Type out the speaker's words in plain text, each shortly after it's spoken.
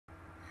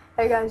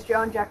Hey guys,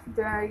 Joe and Jack from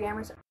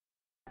Threehungrygamers.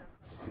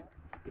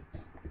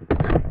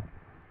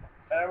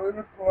 Are we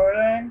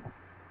recording?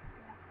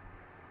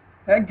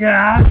 Hey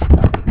guys!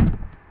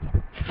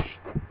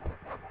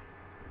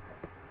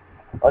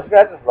 Don't you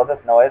guys just love this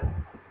noise?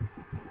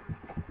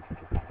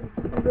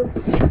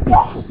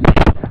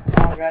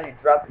 Oh god, you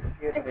dropped the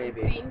computer,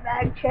 baby.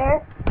 Beanbag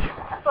chair.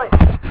 That's like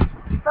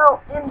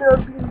fell into a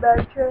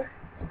beanbag chair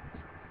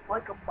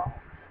like a ball.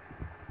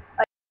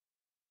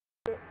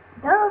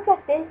 Don't look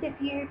at this if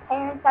your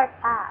parents are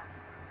cops.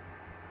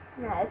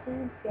 No, this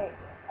isn't scary.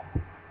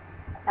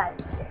 That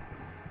is scary.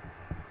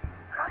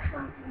 Gosh, I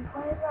didn't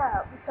play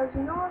that because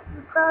you know what?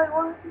 You probably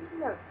want to see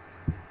notes.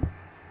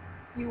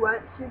 You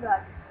went to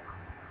that.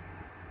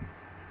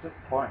 Just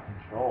point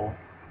control.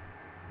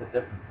 It's a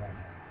different thing.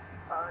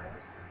 Oh, it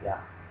is.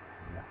 Yeah.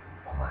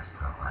 Oh, that's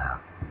so loud.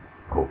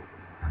 Oh,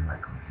 and my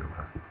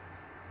computer.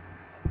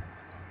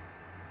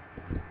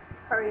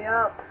 Hurry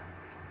up.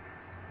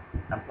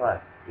 And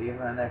plus,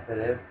 even if it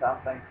is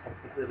something,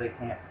 technically they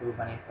can't prove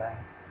anything.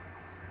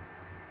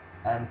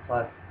 And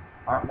plus,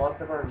 aren't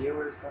most of our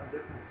viewers from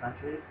different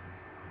countries?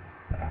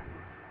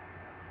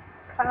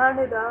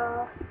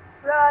 Canada,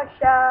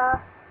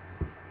 Russia,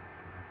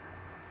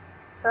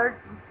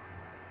 Turkey,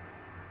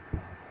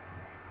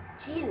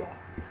 Chile.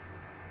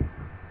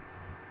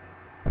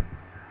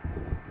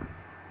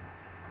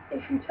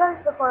 If you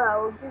touch the horn, I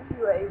will give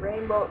you a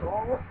rainbow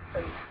roll.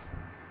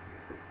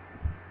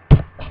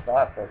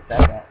 Thought for a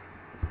second.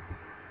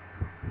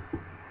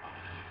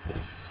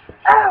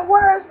 Ah,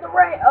 where is the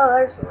rain? Oh,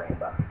 there's the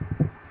rainbow.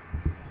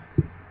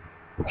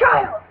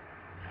 Child!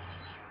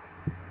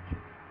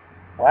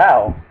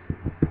 Wow.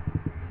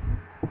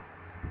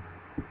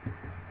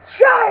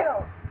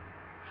 Child!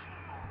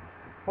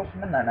 Push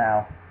him in there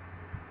now.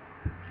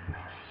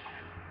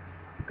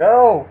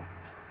 Go!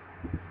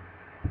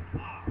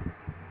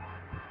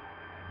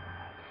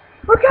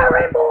 What kind of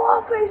rainbow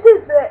wall face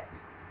is it?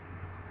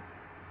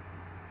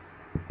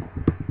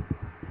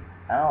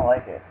 I don't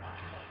like it.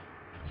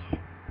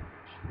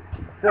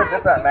 Still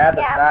just that man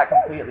that's not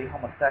completely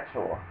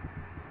homosexual.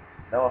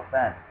 No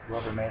offense,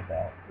 whoever made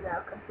that.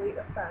 No, complete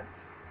offense.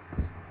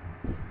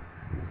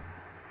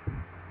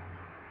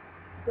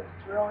 This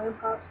is really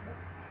impossible.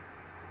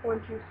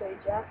 Wouldn't you say,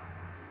 Jack?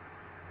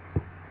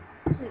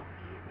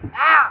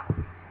 Ow!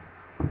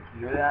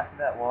 You really not see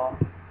that wall?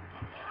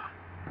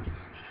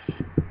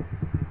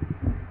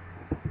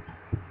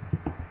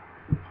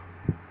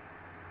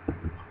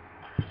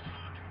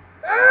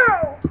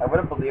 Ow! I would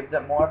have believed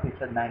it more if he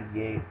said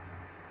 98.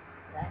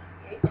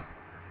 98.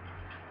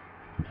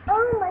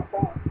 Oh, my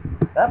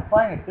phone. Stop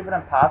playing, it's stupid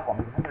impossible,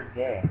 because you're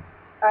gay.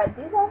 Alright,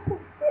 these have to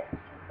fit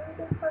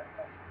completed for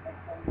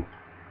this.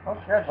 Who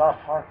cares about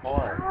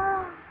parkour?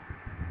 Ah,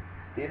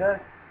 See this?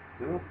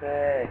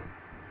 Stupid.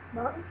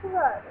 Mountain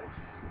survivors.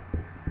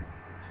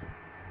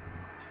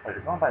 Wait,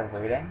 you're going by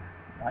rating?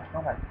 Why aren't you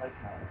going by play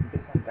count? You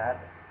get some guy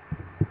that,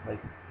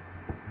 like,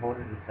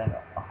 voted this thing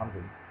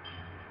 100.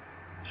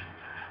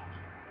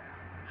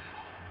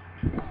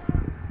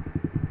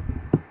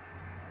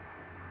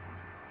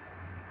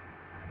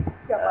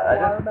 Got my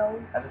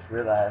watermelon. I just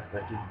realized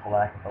that he's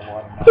black with a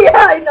watermelon.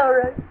 Yeah, I know,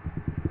 right?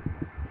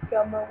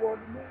 Got my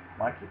watermelon.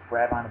 Why don't you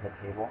grab onto the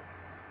table?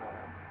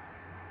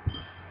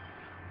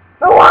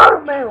 The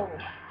watermelon!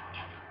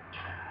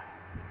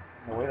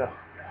 No, wait up.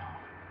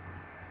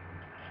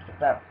 The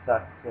snap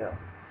sucks too.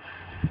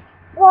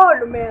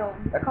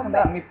 Watermelon! Let's Come come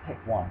back. out and me pick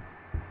one.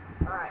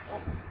 Alright.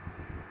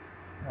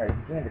 Alright,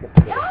 you need to get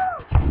the No!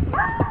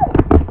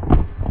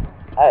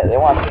 Hey, they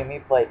want to see me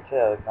play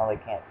too, no they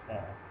can't see me.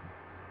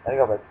 Gotta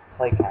go by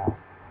play count.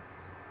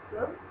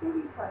 Go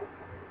Pewdiepie.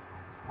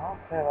 I don't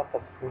care about the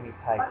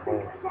Pewdiepie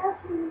quiz.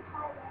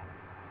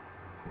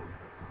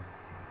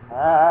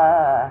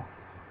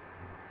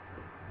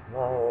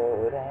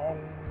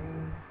 Loading.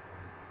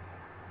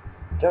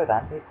 Joe's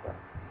on pizza.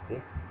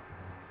 See?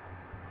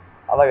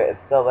 Oh look, it's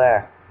still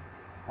there.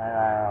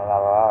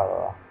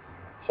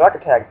 Shark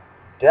Attack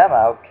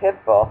demo,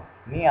 Kidful,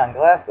 Neon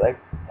Glass Lake.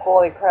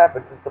 Holy crap,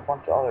 it's just a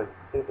bunch of other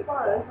stupid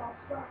stuff.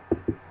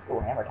 Ooh,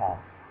 hammer time.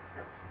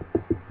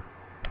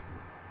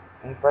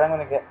 And Fred, I'm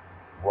gonna get...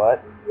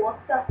 What? What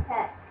the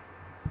heck?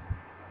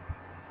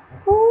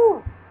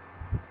 Woo!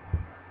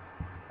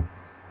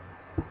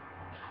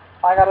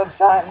 I got a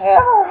giant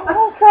hammer!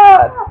 Oh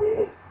god!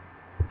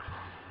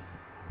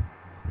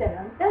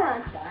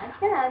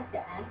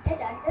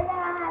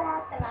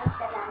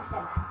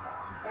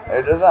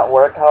 It doesn't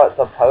work how it's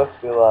supposed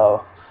to,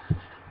 though.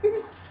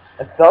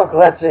 It's so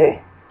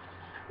glitchy.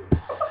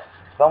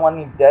 Someone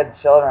needs dead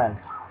children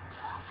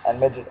and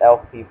midget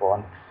elf people.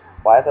 And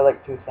why is there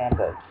like two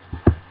Santas?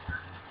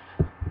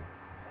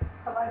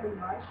 Have I been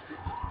lied to?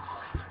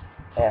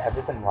 Yeah, have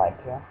you been lied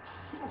to?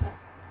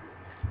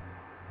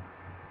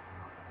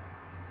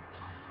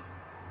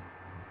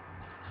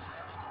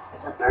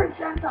 It's a third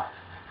Santa.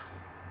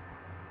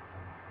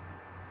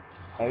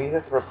 Maybe he's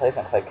just a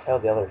replacement because I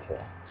killed the other two.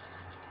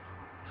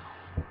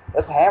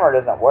 This hammer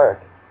doesn't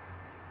work.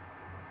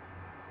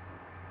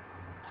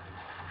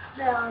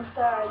 No, I'm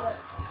sorry. That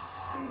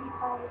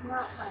Pewdiepie is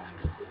not playing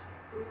with this.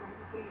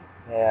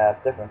 Yeah,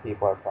 different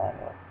people are playing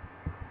with.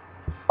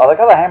 Oh, look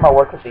how the hammer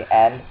works at the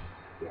end.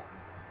 Yeah.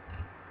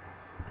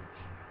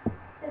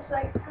 It's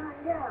like,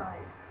 yeah,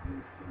 like.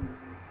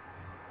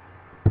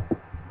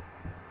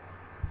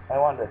 I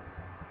wonder.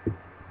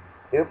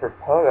 Super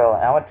Pogo.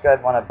 How much you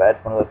guys want to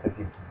bet one of those things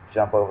you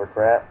jump over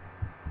crap?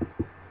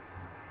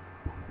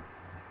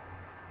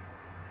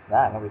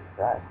 Nah, nobody's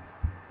surprised.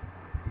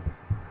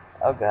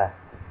 Oh god.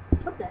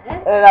 What the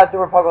heck? Not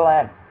Super Pogo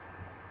Land.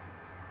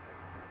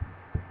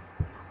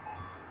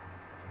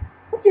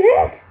 What the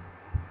heck?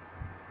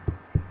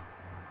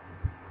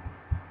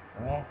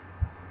 Give me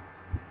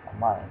some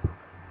money.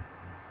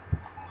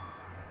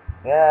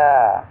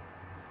 Yeah.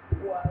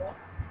 Whoa.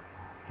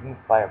 Give me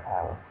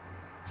firepower.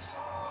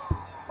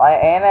 My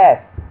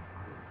anus.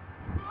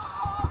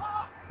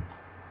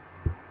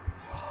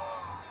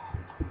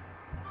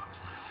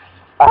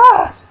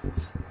 Ah!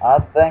 I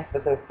don't think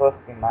that they're supposed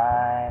to be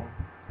mine.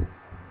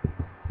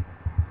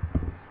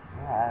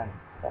 Man,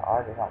 the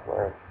R doesn't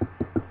work.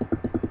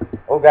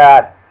 Oh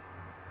god.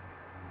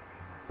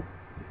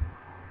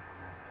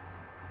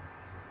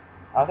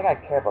 I don't think I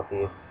care about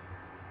these.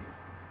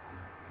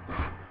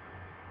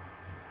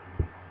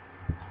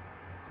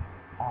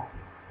 Oh.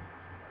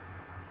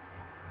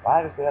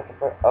 Why did we have to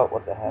put... Oh,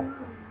 what the heck?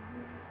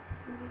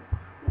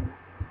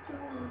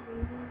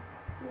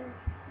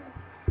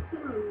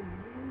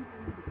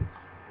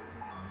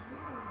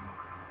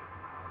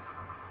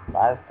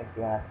 I just think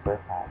doing that the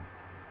first time.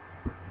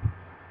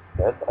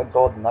 There's a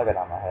gold nugget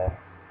on my head.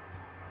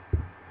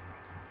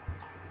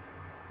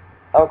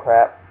 Oh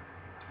crap.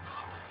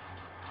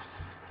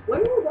 When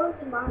were those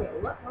in Mario?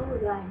 What level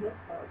did I miss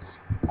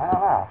those? I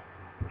don't know.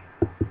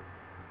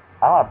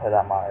 I want to play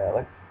that Mario. It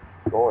looks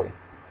gory.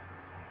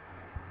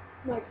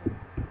 Like,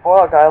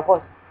 Oh guys,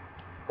 look.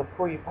 The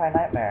Pewdiepie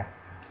Nightmare.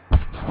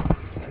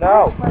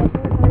 No!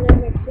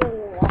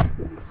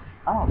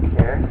 I don't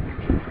care.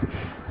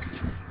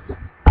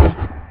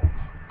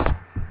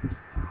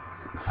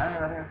 I don't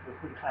know, I think it's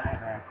the Pewdiepie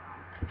Nightmare.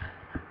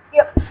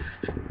 Yep.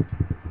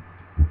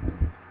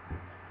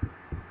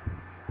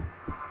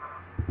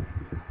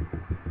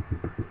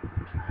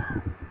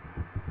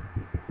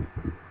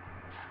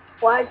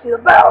 Why to the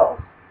barrel?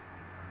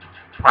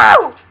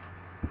 Ow!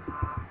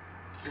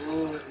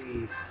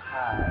 Pewdiepie.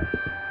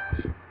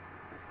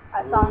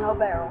 I saw no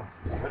barrel.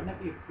 Wouldn't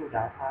it be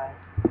Pewdiepie?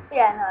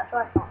 Yeah, no, that's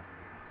what I saw.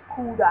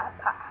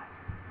 Pewdiepie.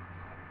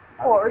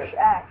 Porsche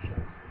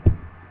action.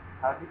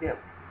 How'd you get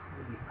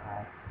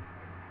Pewdiepie?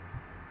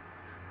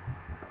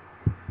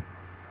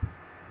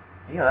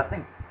 Ew, that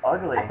thing's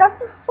ugly. I thought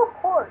this was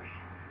a Porsche.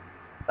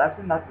 That's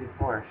enough to be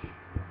Porsche.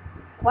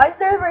 Why is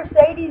there a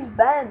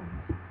Mercedes-Benz?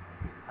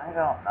 I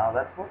don't know.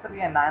 That's supposed to be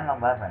a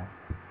 911.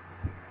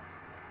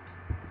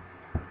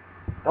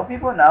 Don't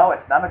people know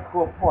it's not a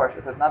cool Porsche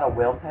if it's not a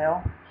wheel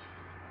tail?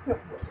 No.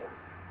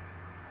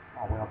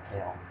 A wheel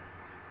tail.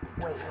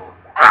 Wheel.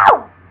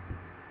 Ow!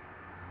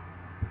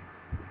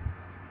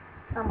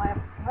 Am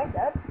I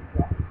dead?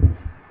 Yeah.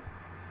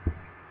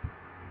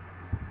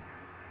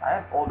 I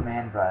have old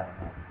man driving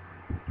it.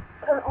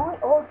 Because only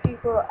old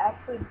people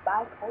actually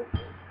buy Porsches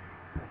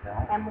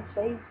Don't. and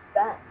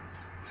Mercedes-Benz.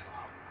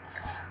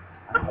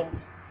 I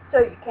mean, So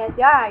you can't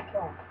say I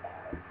kill him.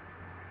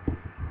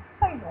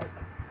 I know.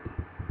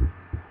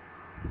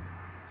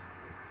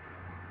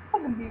 I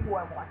can be who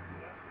I want to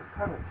be. this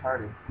car is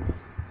retarded.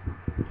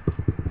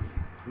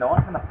 No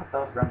one's gonna put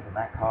those rims in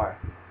that car.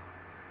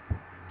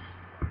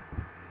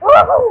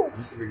 Woohoo!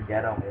 Into your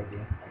ghetto,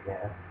 maybe, I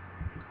guess.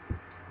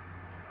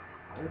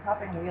 You're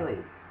popping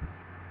wheelies.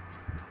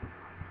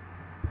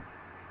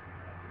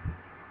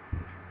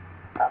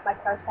 Oh, my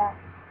car's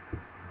hacked.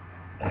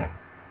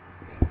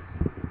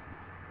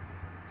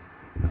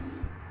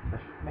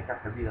 Let's just make our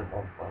Harvita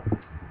love club.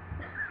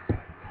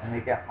 And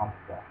make it hump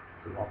stuff.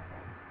 We love them.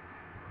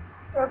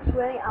 Rope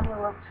swing. I'm a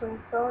rope swing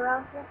pro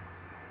around here.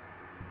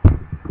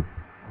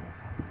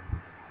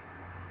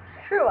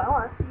 True, I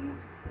want to see.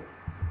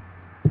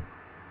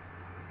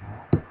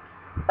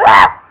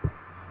 Ah!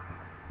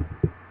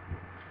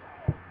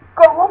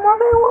 Go, one more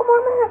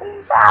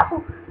minute.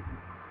 Ow!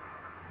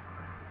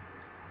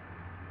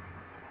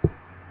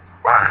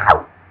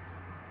 Ow!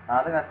 I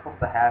don't think that's supposed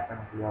to happen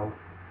with rope.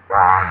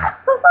 Ah!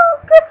 Oh,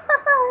 God!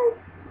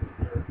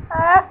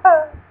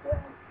 Ah!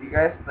 Do you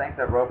guys think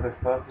that rope is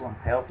supposed to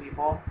impale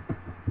people?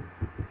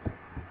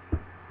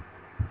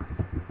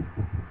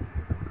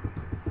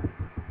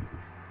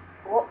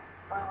 Well,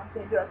 I want to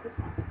address this.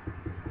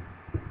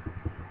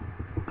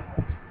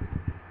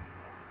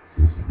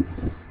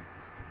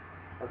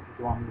 What do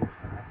you want me to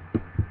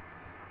try?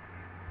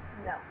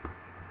 No,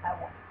 I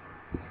won't.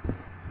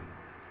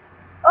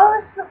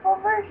 Oh, this is the full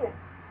version.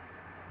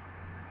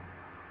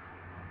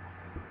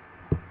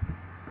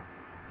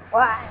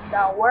 What in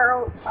the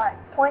world? Alright,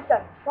 20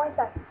 seconds.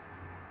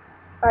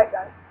 Alright,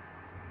 guys.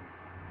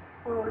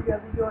 We're going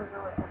to be doing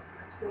another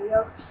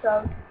video,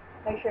 so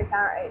make sure you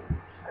count 8.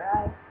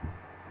 Subscribe.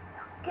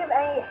 Give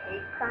any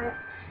hate comments.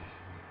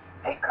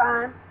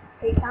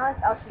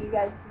 I'll see you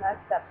guys in the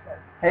next episode.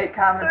 Hate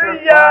comments are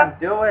Yeah. fun.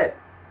 Do it.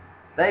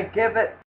 They give it